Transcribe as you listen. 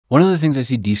One of the things I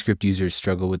see Descript users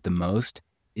struggle with the most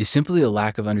is simply a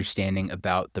lack of understanding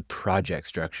about the project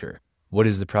structure. What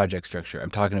is the project structure?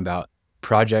 I'm talking about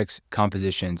projects,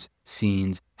 compositions,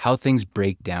 scenes, how things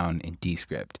break down in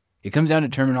Descript. It comes down to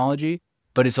terminology,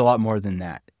 but it's a lot more than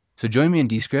that. So join me in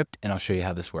Descript and I'll show you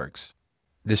how this works.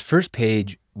 This first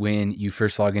page, when you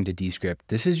first log into Descript,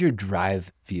 this is your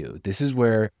drive view. This is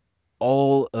where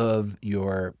all of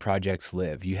your projects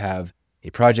live. You have a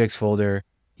projects folder,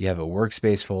 you have a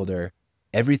workspace folder.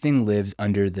 Everything lives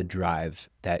under the drive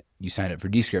that you signed up for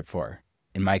Descript for.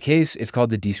 In my case, it's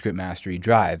called the Descript Mastery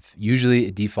Drive. Usually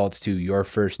it defaults to your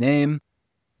first name,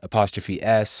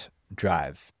 '(S),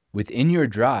 drive. Within your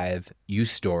drive, you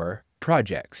store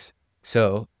projects.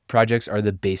 So projects are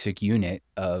the basic unit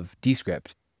of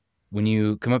Descript. When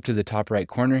you come up to the top right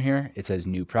corner here, it says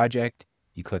New Project.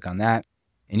 You click on that,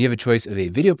 and you have a choice of a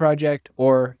video project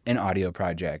or an audio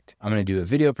project. I'm going to do a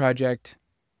video project.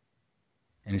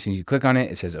 And as soon as you click on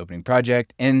it, it says Opening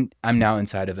Project, and I'm now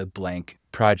inside of a blank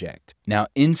project. Now,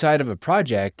 inside of a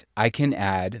project, I can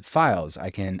add files.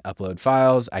 I can upload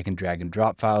files. I can drag and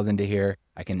drop files into here.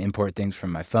 I can import things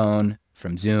from my phone,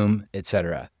 from Zoom,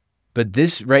 etc. But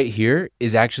this right here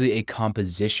is actually a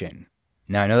composition.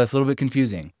 Now, I know that's a little bit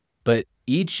confusing, but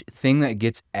each thing that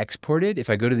gets exported,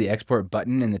 if I go to the export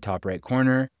button in the top right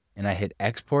corner and I hit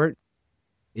export,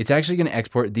 it's actually going to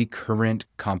export the current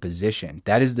composition.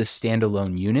 That is the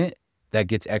standalone unit that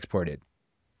gets exported.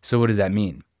 So what does that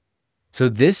mean? So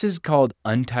this is called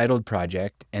Untitled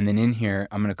Project. And then in here,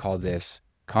 I'm going to call this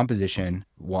Composition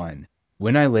 1.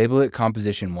 When I label it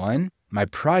Composition 1, my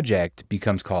project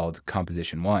becomes called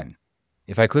Composition 1.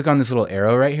 If I click on this little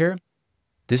arrow right here,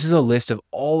 this is a list of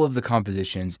all of the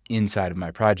compositions inside of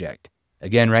my project.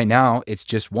 Again, right now, it's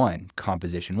just one,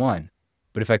 Composition 1.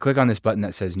 But if I click on this button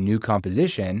that says New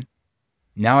Composition,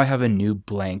 now I have a new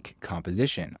blank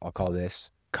composition. I'll call this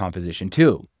Composition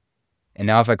 2. And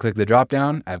now if I click the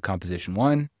dropdown, I have Composition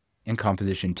 1 and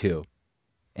Composition 2.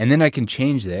 And then I can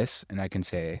change this and I can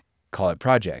say, call it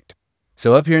Project.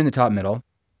 So up here in the top middle,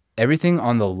 everything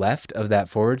on the left of that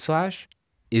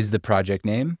 / is the project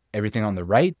name. Everything on the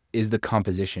right is the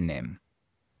composition name.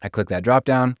 I click that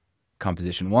dropdown,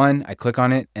 Composition 1, I click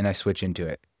on it and I switch into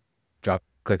it.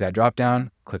 Click that drop down,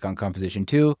 click on Composition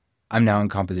 2. I'm now in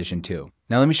Composition 2.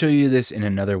 Now let me show you this in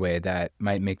another way that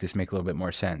might make this make a little bit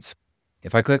more sense.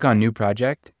 If I click on New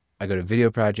Project, I go to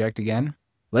Video Project again.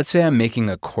 Let's say I'm making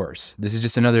a course. This is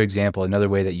just another example, another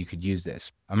way that you could use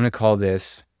this. I'm going to call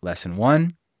this Lesson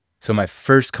 1. So my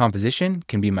first composition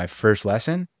can be my first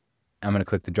lesson. I'm going to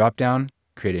click the drop down,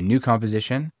 create a new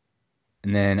composition,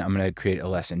 and then I'm going to create a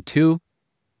Lesson 2,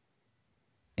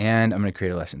 and I'm going to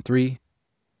create a Lesson 3.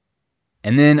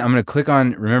 And then I'm going to click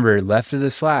on, remember, left of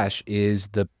the / is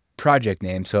the project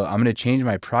name. So I'm going to change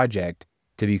my project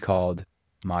to be called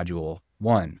Module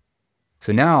 1.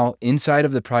 So now inside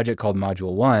of the project called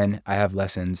Module 1, I have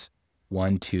lessons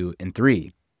 1, 2, and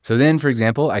 3. So then, for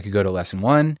example, I could go to Lesson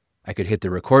 1. I could hit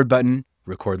the record button,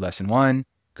 record Lesson 1,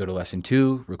 go to Lesson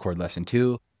 2, record Lesson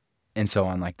 2, and so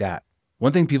on like that.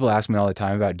 One thing people ask me all the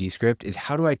time about Descript is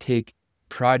how do I take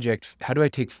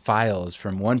files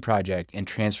from one project and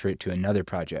transfer it to another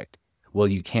project? Well,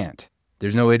 you can't.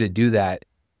 There's no way to do that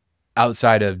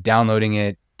outside of downloading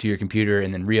it to your computer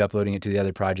and then re-uploading it to the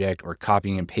other project or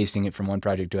copying and pasting it from one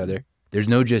project to other. There's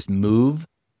no just move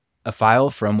a file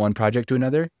from one project to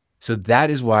another. So that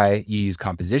is why you use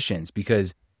compositions,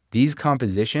 because these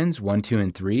compositions, 1, 2,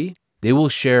 and 3, they will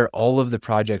share all of the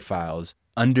project files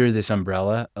under this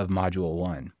umbrella of Module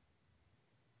 1.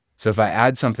 So if I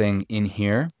add something in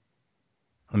here,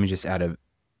 let me just add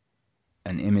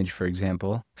an image, for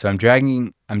example. So I'm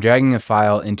dragging a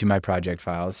file into my project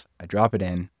files. I drop it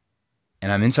in,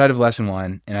 and I'm inside of Lesson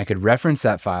 1, and I could reference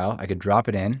that file. I could drop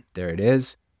it in. There it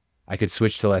is. I could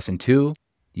switch to Lesson 2.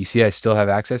 You see I still have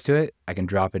access to it. I can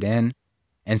drop it in.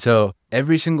 And so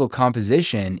every single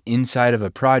composition inside of a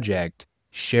project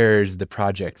shares the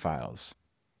project files,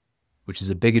 which is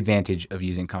a big advantage of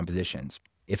using compositions.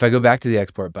 If I go back to the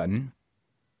export button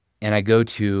and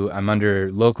I'm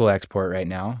under local export right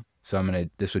now. So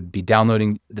this would be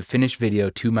downloading the finished video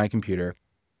to my computer.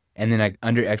 And then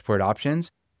under export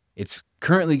options, it's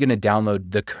currently going to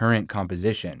download the current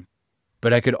composition.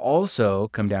 But I could also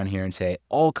come down here and say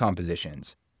all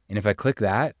compositions. And if I click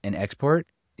that and export,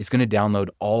 it's going to download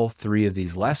all 3 of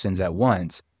these lessons at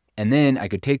once. And then I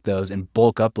could take those and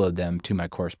bulk upload them to my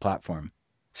course platform.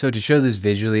 So to show this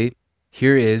visually,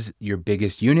 here is your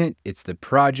biggest unit. It's the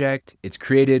project. It's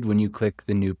created when you click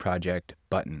the New Project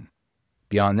button.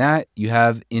 Beyond that, you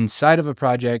have inside of a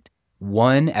project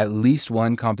at least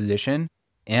one composition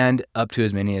and up to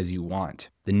as many as you want.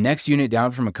 The next unit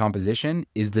down from a composition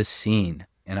is the scene.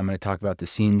 And I'm going to talk about the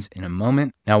scenes in a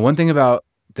moment. Now, one thing about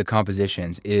the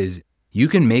compositions is you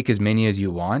can make as many as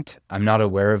you want. I'm not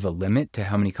aware of a limit to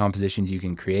how many compositions you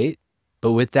can create.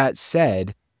 But with that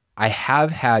said, I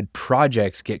have had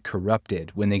projects get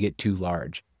corrupted when they get too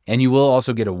large. And you will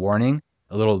also get a warning.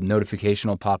 A little notification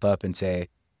will pop up and say,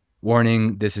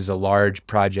 warning, this is a large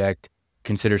project.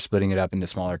 Consider splitting it up into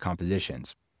smaller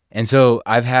compositions. And so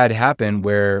I've had happen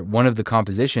where one of the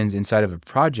compositions inside of a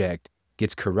project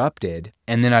gets corrupted,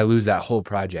 and then I lose that whole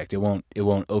project. It won't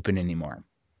open anymore.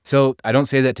 So I don't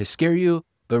say that to scare you,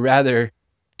 but rather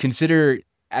consider,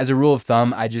 as a rule of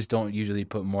thumb, I just don't usually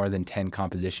put more than 10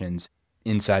 compositions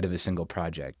inside of a single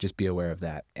project. Just be aware of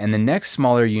that. And the next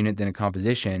smaller unit than a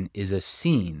composition is a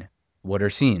scene. What are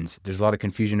scenes? There's a lot of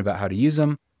confusion about how to use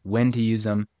them, when to use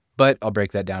them, but I'll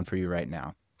break that down for you right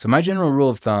now. So my general rule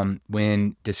of thumb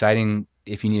when deciding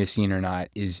if you need a scene or not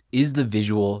is the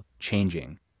visual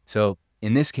changing? So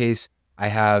in this case, I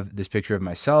have this picture of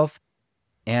myself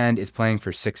and it's playing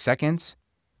for 6 seconds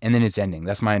and then it's ending.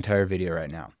 That's my entire video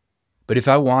right now. But if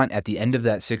I want at the end of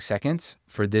that 6 seconds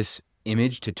for this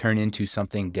image to turn into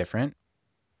something different,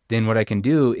 then what I can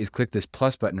do is click this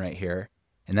plus button right here,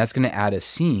 and that's going to add a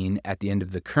scene at the end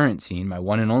of the current scene, my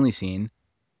one and only scene.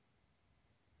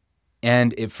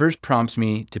 And it first prompts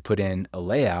me to put in a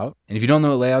layout. And if you don't know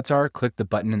what layouts are, click the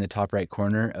button in the top right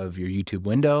corner of your YouTube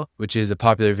window, which is a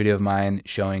popular video of mine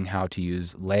showing how to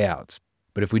use layouts.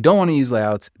 But if we don't want to use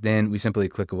layouts, then we simply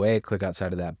click away, click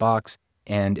outside of that box,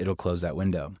 and it'll close that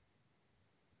window.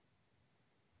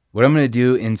 What I'm going to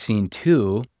do in scene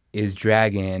 2 is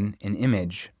drag in an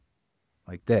image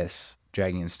like this,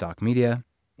 dragging in stock media.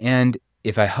 And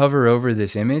if I hover over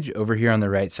this image over here on the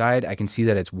right side, I can see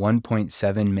that it's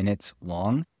 1.7 minutes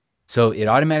long. So it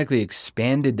automatically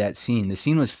expanded that scene. The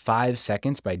scene was 5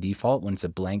 seconds by default when it's a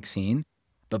blank scene,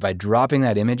 but by dropping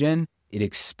that image in, it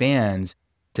expands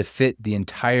to fit the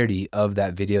entirety of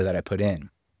that video that I put in.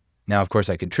 Now, of course,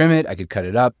 I could trim it, I could cut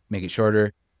it up, make it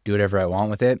shorter, do whatever I want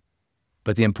with it.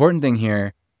 But the important thing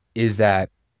here is that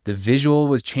the visual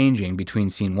was changing between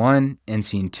scene 1 and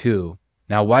scene 2.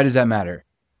 Now, why does that matter?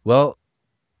 Well,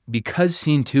 because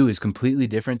scene 2 is completely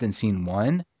different than scene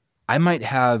 1, I might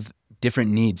have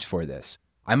different needs for this.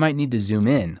 I might need to zoom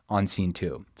in on scene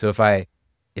 2. So if I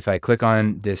click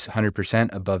on this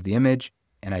 100% above the image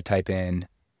and I type in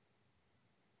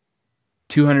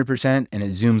 200% and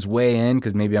it zooms way in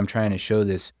because maybe I'm trying to show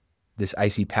this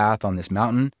icy path on this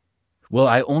mountain, well,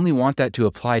 I only want that to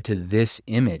apply to this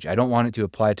image. I don't want it to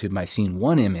apply to my scene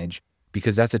 1 image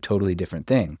because that's a totally different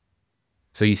thing.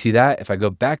 So you see that? If I go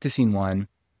back to scene 1,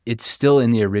 it's still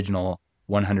in the original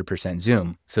 100%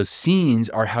 zoom. So scenes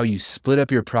are how you split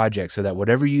up your project so that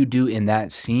whatever you do in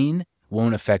that scene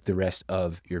won't affect the rest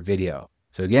of your video.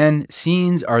 So again,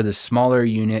 scenes are the smaller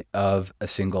unit of a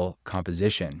single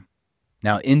composition.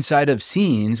 Now inside of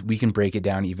scenes, we can break it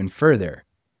down even further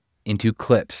into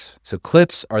clips. So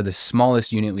clips are the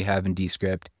smallest unit we have in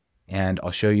Descript, and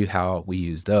I'll show you how we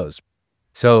use those.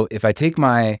 So if I take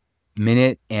my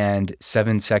minute and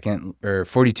 7-second or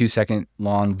 42-second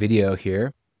long video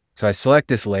here, so I select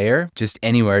this layer just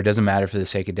anywhere, it doesn't matter for the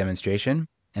sake of demonstration,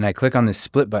 and I click on this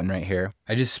split button right here,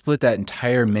 I just split that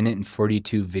entire minute and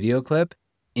 42 video clip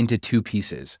into 2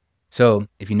 pieces. So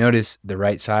if you notice, the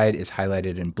right side is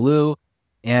highlighted in blue,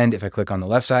 and if I click on the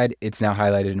left side, it's now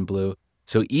highlighted in blue.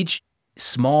 So each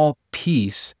small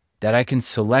piece that I can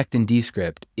select in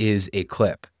Descript is a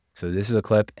clip. So this is a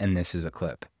clip and this is a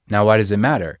clip. Now, why does it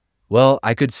matter? Well,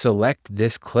 I could select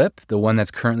this clip, the one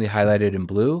that's currently highlighted in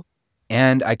blue,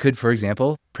 and I could, for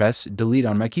example, press delete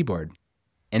on my keyboard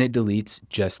and it deletes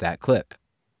just that clip.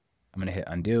 I'm going to hit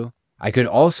undo. I could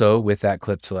also, with that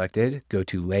clip selected, go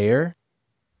to layer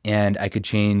and I could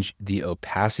change the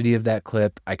opacity of that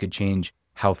clip. I could change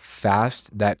how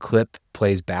fast that clip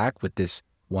plays back with this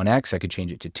 1x. I could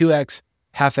change it to 2x,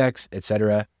 half x,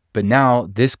 etc. But now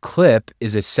this clip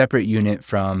is a separate unit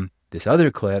from this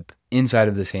other clip inside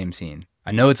of the same scene.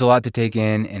 I know it's a lot to take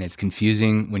in and it's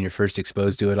confusing when you're first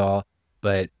exposed to it all,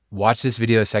 but watch this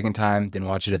video a second time, then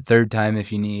watch it a third time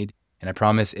if you need, and I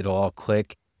promise it'll all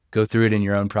click. Go through it in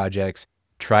your own projects,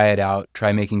 try it out,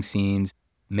 try making scenes,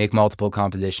 make multiple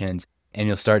compositions, and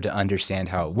you'll start to understand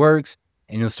how it works,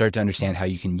 and you'll start to understand how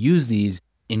you can use these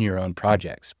in your own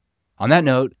projects. On that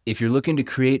note, if you're looking to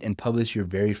create and publish your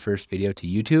very first video to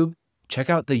YouTube, check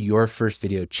out the Your First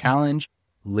Video Challenge,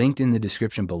 linked in the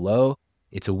description below.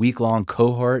 It's a week-long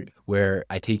cohort where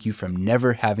I take you from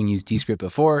never having used Descript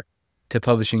before to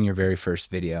publishing your very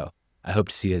first video. I hope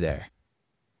to see you there.